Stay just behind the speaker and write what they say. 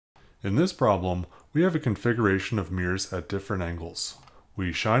In this problem, we have a configuration of mirrors at different angles.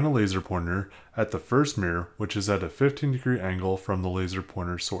 We shine a laser pointer at the first mirror, which is at a 15-degree angle from the laser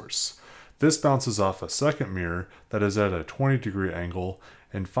pointer source. This bounces off a second mirror that is at a 20-degree angle,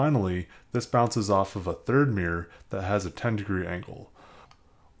 and finally, this bounces off of a third mirror that has a 10-degree angle.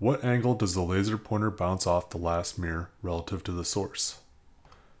 What angle does the laser pointer bounce off the last mirror relative to the source?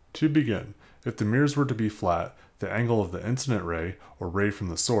 To begin, if the mirrors were to be flat, the angle of the incident ray, or ray from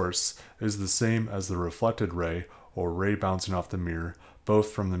the source, is the same as the reflected ray, or ray bouncing off the mirror,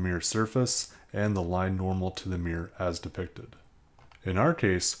 both from the mirror surface and the line normal to the mirror as depicted. In our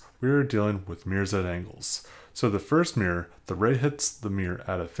case, we are dealing with mirrors at angles. So the first mirror, the ray hits the mirror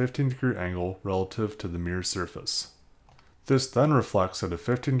at a 15-degree angle relative to the mirror surface. This then reflects at a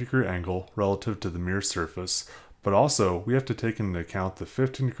 15-degree angle relative to the mirror surface, but also we have to take into account the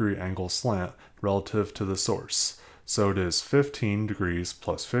 15-degree angle slant relative to the source. So it is 15 degrees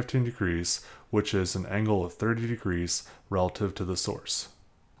plus 15 degrees, which is an angle of 30 degrees relative to the source.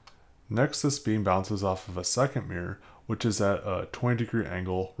 Next, this beam bounces off of a second mirror, which is at a 20-degree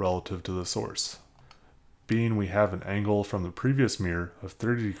angle relative to the source. Being we have an angle from the previous mirror of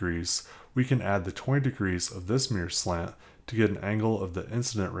 30 degrees, we can add the 20 degrees of this mirror slant to get an angle of the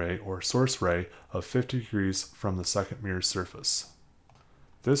incident ray or source ray of 50 degrees from the second mirror surface.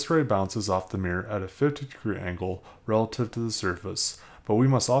 This ray bounces off the mirror at a 50-degree angle relative to the surface, but we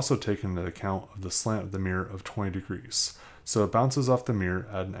must also take into account of the slant of the mirror of 20 degrees. So it bounces off the mirror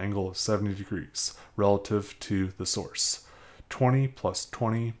at an angle of 70 degrees relative to the source. 20 plus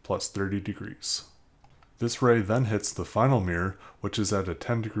 20 plus 30 degrees. This ray then hits the final mirror, which is at a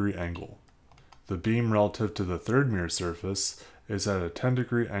 10-degree angle. The beam relative to the third mirror surface is at a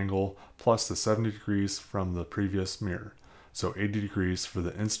 10-degree angle plus the 70 degrees from the previous mirror, so 80 degrees for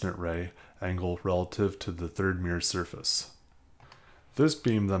the incident ray angle relative to the third mirror surface. This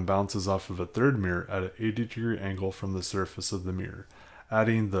beam then bounces off of a third mirror at an 80-degree angle from the surface of the mirror.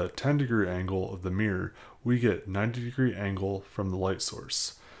 Adding the 10-degree angle of the mirror, we get 90-degree angle from the light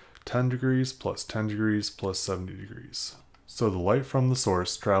source. 10 degrees plus 10 degrees plus 70 degrees. So the light from the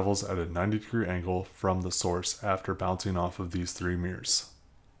source travels at a 90-degree angle from the source after bouncing off of these three mirrors.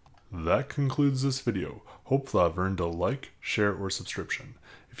 That concludes this video. Hopefully I've earned a like, share, or subscription.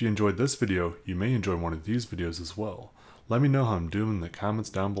 If you enjoyed this video, you may enjoy one of these videos as well. Let me know how I'm doing in the comments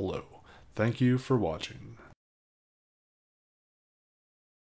down below. Thank you for watching.